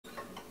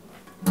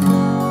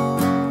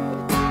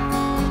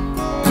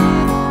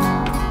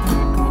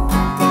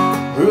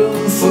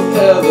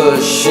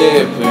ever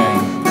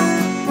shaping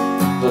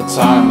the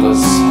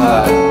timeless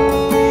hat.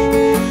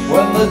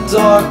 When the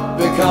dark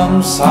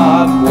becomes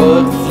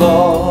hardwood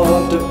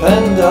floor,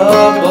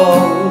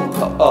 dependable.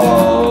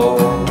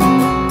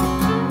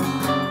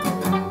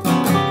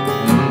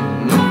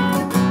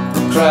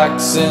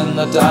 Cracks in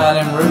the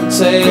dining room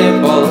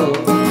table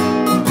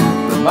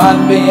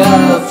remind me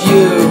of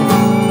you.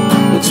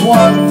 It's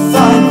one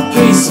fine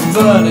piece of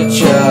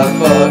furniture,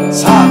 but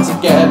it's hard to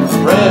get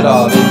rid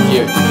of if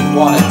you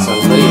want it to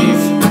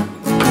leave.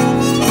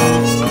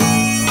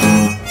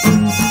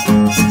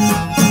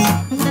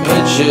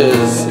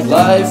 Pictures,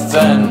 life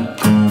and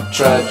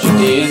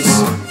tragedies,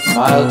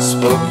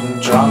 mild-spoken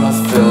drama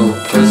filled,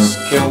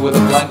 kill with a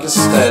blanket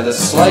stare. The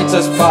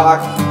slightest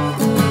bark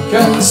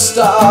can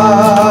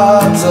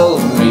startle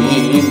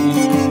me.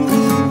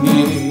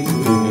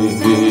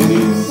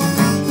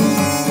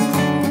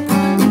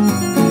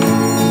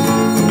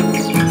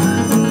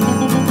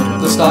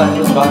 The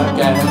slightest bark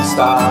can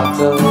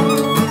startle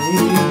me.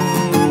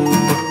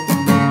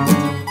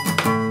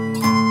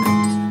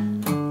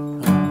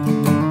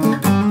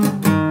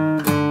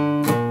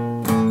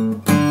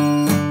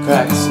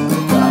 Cracks in the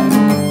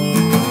diamond.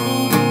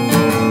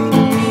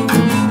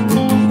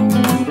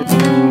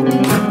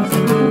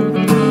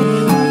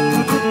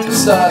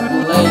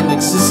 Startling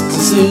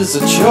existence is a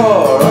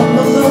chore, on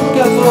the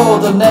lookout for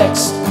the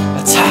next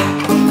attack,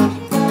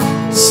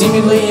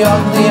 seemingly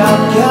on the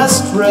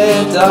outcast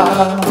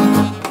radar.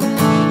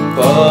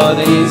 But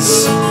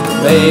he's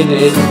made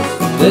it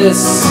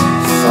this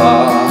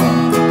far.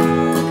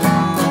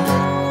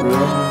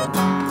 Room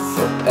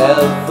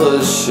forever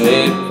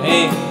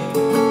shaping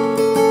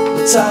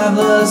the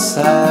timeless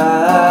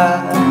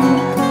hat.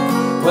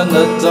 When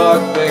the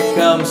dark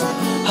becomes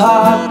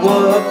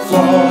hardwood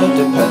floor,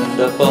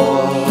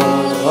 dependable.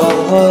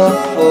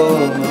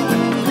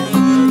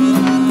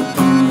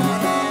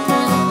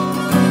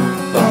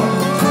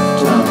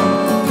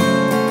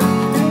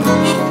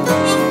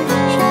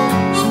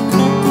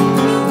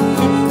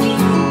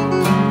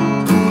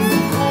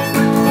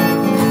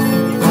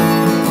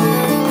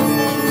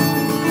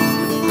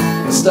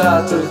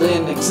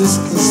 Startling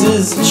existence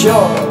is a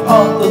chore,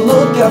 on the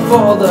lookout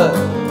for the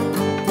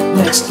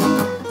next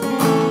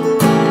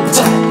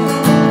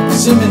attack,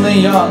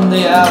 seemingly on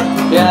the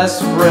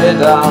outcast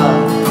radar.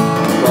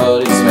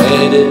 But he's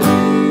made it